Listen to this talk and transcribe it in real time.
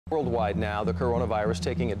In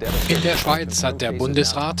der Schweiz hat der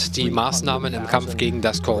Bundesrat die Maßnahmen im Kampf gegen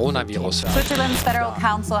das Coronavirus. Switzerland's Federal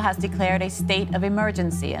Council has declared a state of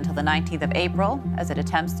emergency until the 19th of April as it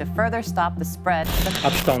attempts to further stop the spread.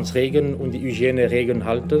 Abstandsregeln und die Hygieneregeln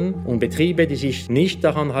halten und Betriebe, die sich nicht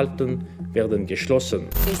daran halten, werden geschlossen.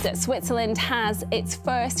 Switzerland has its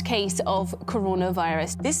first case of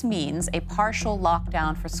coronavirus. This means a partial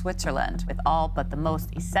lockdown for Switzerland, with all but the most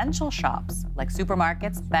essential shops, like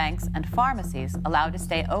supermarkets, banks, and pharmacies, allowed to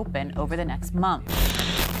stay open over the next month.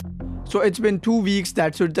 So it's been 2 weeks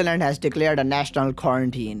that Switzerland has declared a national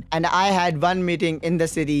quarantine. And I had one meeting in the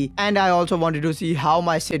city, and I also wanted to see how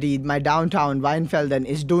my city, my downtown Weinfelden,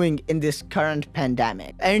 is doing in this current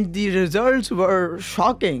pandemic. And the results were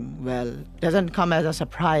shocking. Well, doesn't come as a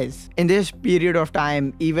surprise. In this period of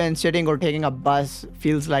time, even sitting or taking a bus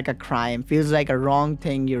feels like a crime, feels like a wrong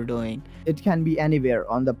thing you're doing. It can be anywhere,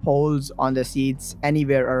 on the poles, on the seats,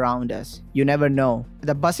 anywhere around us. You never know.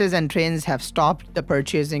 The buses and trains have stopped the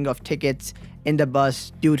purchasing of tickets in the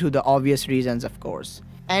bus due to the obvious reasons, of course.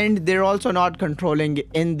 And they're also not controlling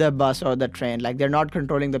in the bus or the train. Like, they're not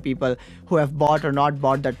controlling the people who have bought or not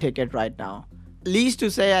bought the ticket right now. Least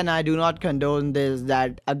to say, and I do not condone this,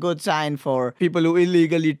 that a good sign for people who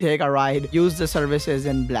illegally take a ride, use the services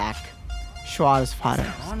in black.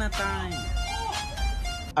 Schwarzfahrer.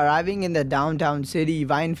 Arriving in the downtown city,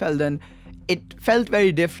 Weinfelden, it felt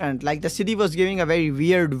very different. Like, the city was giving a very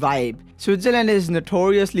weird vibe. Switzerland is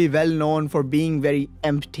notoriously well known for being very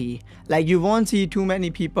empty. Like, you won't see too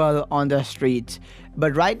many people on the streets.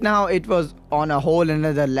 But right now it was on a whole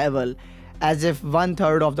another level, as if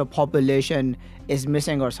 1/3 of the population is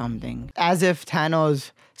missing or something. As if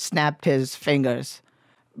Thanos snapped his fingers.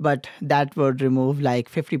 But that would remove like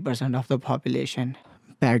 50% of the population.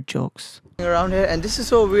 Bad jokes. Around here, and this is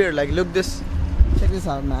so weird. Like, look this. Check this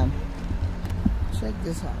out, man. Check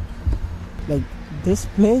this out. Like, this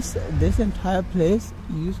place, this entire place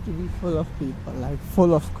used to be full of people. Like,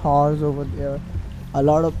 full of cars over there. A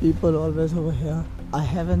lot of people always over here. I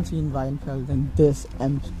haven't seen Weinfelden this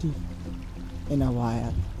empty in a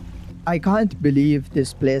while. I can't believe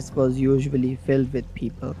this place was usually filled with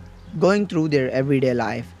people, going through their everyday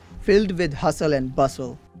life, filled with hustle and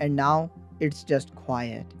bustle, and now it's just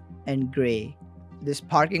quiet and grey. This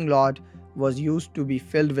parking lot was used to be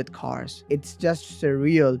filled with cars. It's just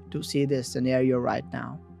surreal to see this scenario right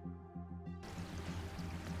now.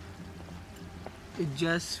 It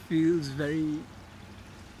just feels very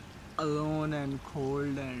alone and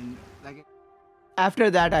cold and like... After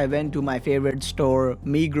that, I went to my favorite store,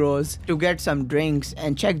 Migros, to get some drinks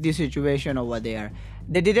and check the situation over there.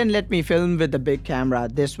 They didn't let me film with the big camera,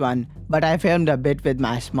 this one, but I filmed a bit with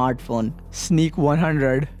my smartphone, Sneak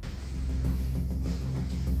 100.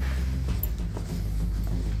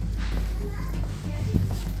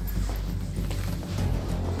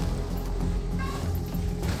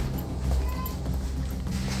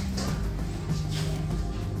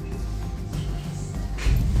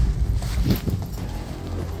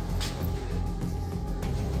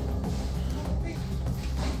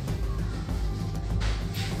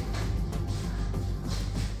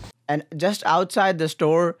 And just outside the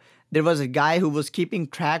store, there was a guy who was keeping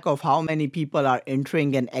track of how many people are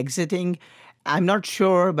entering and exiting. I'm not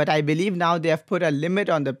sure, but I believe now they have put a limit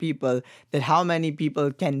on the people, that how many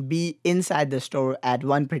people can be inside the store at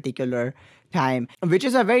one particular time, which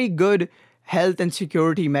is a very good health and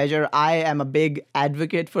security measure. I am a big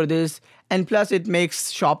advocate for this. And plus, it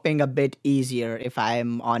makes shopping a bit easier, if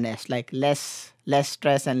I'm honest. Like, less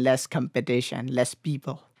stress and less competition, less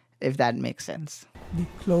people, if that makes sense. They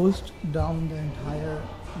closed down the entire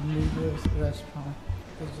Migros restaurant.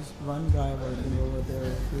 There's just one guy working over there,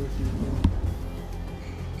 a few people.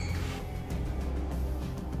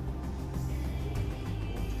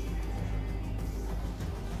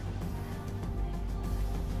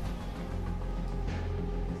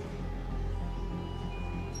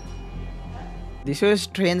 The Swiss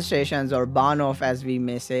train stations, or Bahnhof as we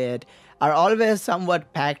may say it, are always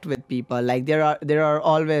somewhat packed with people. Like, there are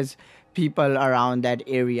always people around that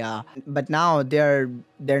area, but now they're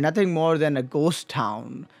nothing more than a ghost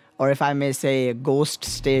town, or if I may say, a ghost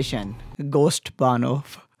station, ghost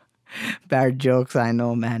Bahnhof. Bad jokes, I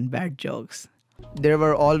know, man, bad jokes. There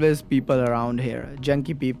were always people around here,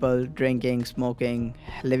 junkie people, drinking, smoking,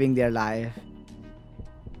 living their life.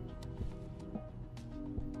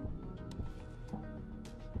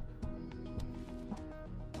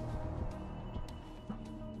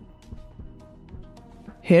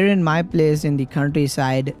 Here in my place in the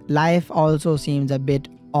countryside, life also seems a bit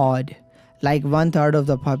odd. Like 1/3 of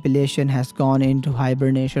the population has gone into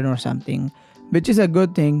hibernation or something, which is a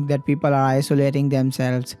good thing that people are isolating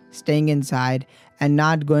themselves, staying inside, and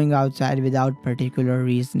not going outside without particular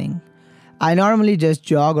reasoning. I normally just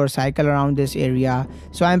jog or cycle around this area,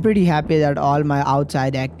 so I'm pretty happy that all my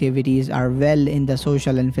outside activities are well in the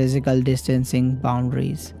social and physical distancing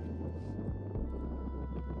boundaries.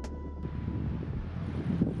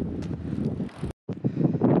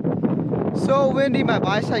 So windy, my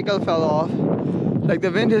bicycle fell off. Like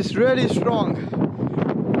the wind is really strong,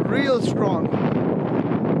 real strong.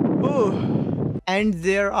 Ooh. And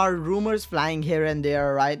there are rumors flying here and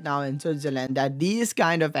there right now in Switzerland that these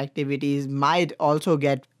kind of activities might also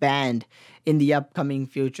get banned in the upcoming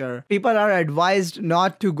future. People are advised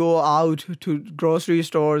not to go out to grocery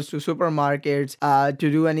stores, to supermarkets,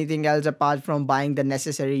 to do anything else apart from buying the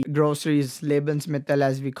necessary groceries, Lebensmittel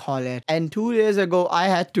as we call it. And 2 days ago, I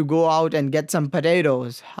had to go out and get some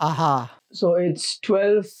potatoes. Haha. So it's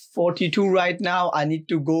 12:42 right now. I need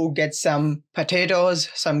to go get some potatoes,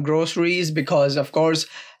 some groceries, because of course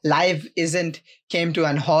life came to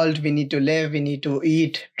an halt. We need to live, we need to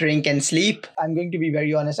eat, drink and sleep. I'm going to be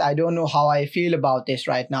very honest. I don't know how I feel about this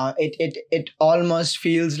right now. It almost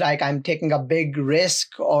feels like I'm taking a big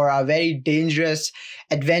risk or a very dangerous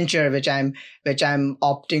adventure which I'm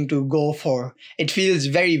opting to go for. It feels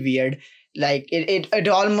very weird. Like it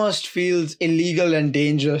almost feels illegal and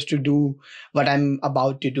dangerous to do what I'm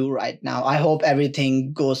about to do right now. I hope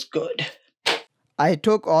everything goes good. I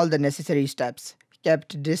took all the necessary steps,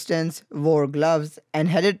 kept distance, wore gloves, and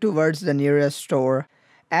headed towards the nearest store.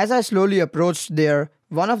 As I slowly approached there,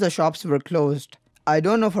 one of the shops were closed. I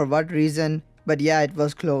don't know for what reason, but yeah, it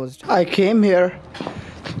was closed. I came here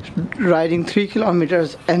riding 3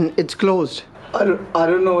 kilometers and it's closed. I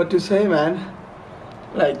don't know what to say, man.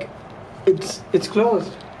 Like, it's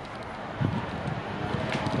closed.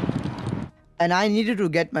 And I needed to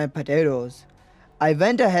get my potatoes. I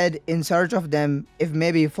went ahead in search of them if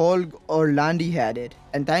maybe Folg or Landi had it.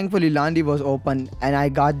 And thankfully Landi was open and I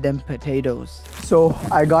got them potatoes. So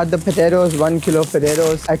I got the potatoes, 1 kilo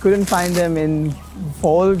potatoes. I couldn't find them in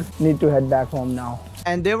Folg. Need to head back home now.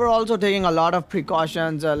 And they were also taking a lot of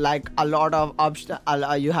precautions, like a lot of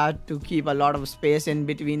you had to keep a lot of space in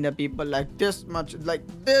between the people, like this much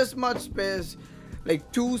space,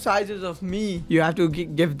 like 2 sizes of me. You have to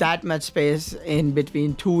give that much space in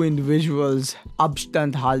between 2 individuals.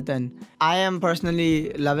 Abstand halten. I am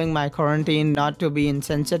personally loving my quarantine, not to be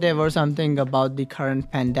insensitive or something about the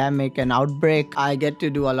current pandemic and outbreak. I get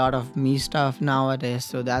to do a lot of me stuff nowadays,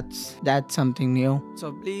 so that's something new.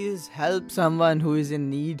 So please help someone who is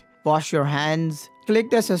in need. Wash your hands.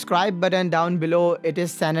 Click the subscribe button down below. It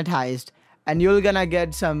is sanitized and you're gonna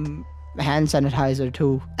get some hand sanitizer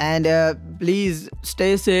too. And please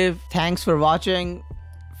stay safe. Thanks for watching.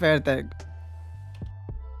 Fair tag.